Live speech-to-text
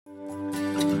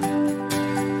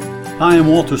Hi, I'm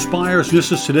Walter Spires.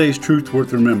 This is today's Truth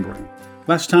Worth Remembering.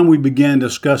 Last time we began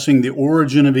discussing the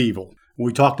origin of evil.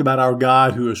 We talked about our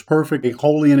God who is perfect and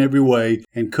holy in every way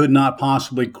and could not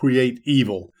possibly create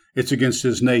evil. It's against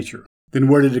his nature. Then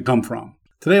where did it come from?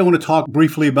 Today I want to talk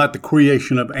briefly about the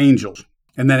creation of angels,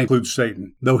 and that includes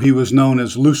Satan, though he was known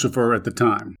as Lucifer at the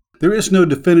time. There is no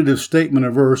definitive statement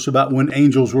or verse about when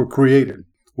angels were created.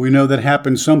 We know that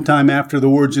happened sometime after the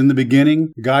words "in the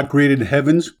beginning, God created the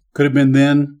heavens." Could have been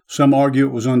then. Some argue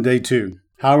it was on day 2.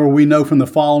 However, we know from the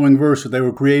following verse that they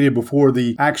were created before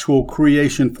the actual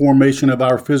creation formation of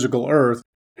our physical earth.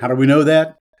 How do we know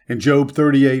that? In Job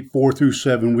 38,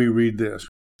 4-7, we read this.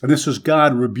 And this is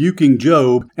God rebuking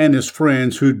Job and his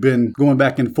friends who'd been going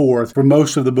back and forth for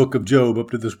most of the book of Job up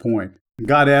to this point.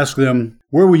 God asked them,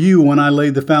 "Where were you when I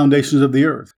laid the foundations of the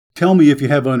earth? Tell me if you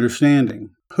have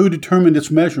understanding. Who determined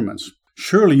its measurements?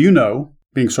 Surely you know,"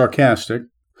 being sarcastic.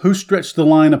 "Who stretched the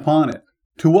line upon it?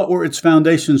 To what were its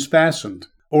foundations fastened?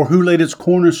 Or who laid its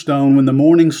cornerstone when the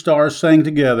morning stars sang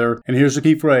together?" And here's the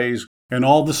key phrase, "and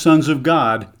all the sons of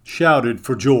God shouted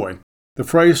for joy." The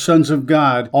phrase sons of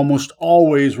God almost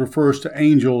always refers to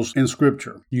angels in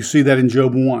Scripture. You see that in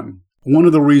Job 1. One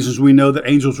of the reasons we know that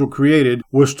angels were created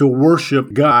was to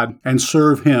worship God and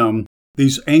serve Him.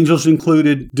 These angels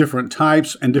included different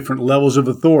types and different levels of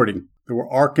authority. There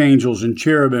were archangels and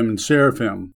cherubim and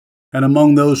seraphim. And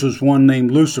among those was one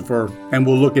named Lucifer, and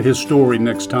we'll look at his story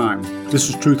next time. This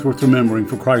is Truth Worth Remembering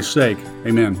for Christ's sake.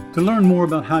 Amen. To learn more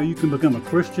about how you can become a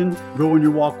Christian, grow in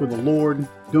your walk with the Lord,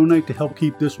 donate to help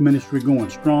keep this ministry going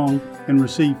strong, and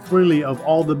receive freely of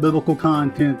all the biblical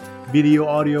content, video,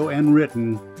 audio, and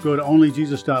written, go to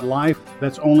onlyjesus.life.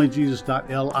 That's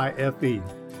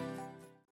onlyjesus.life.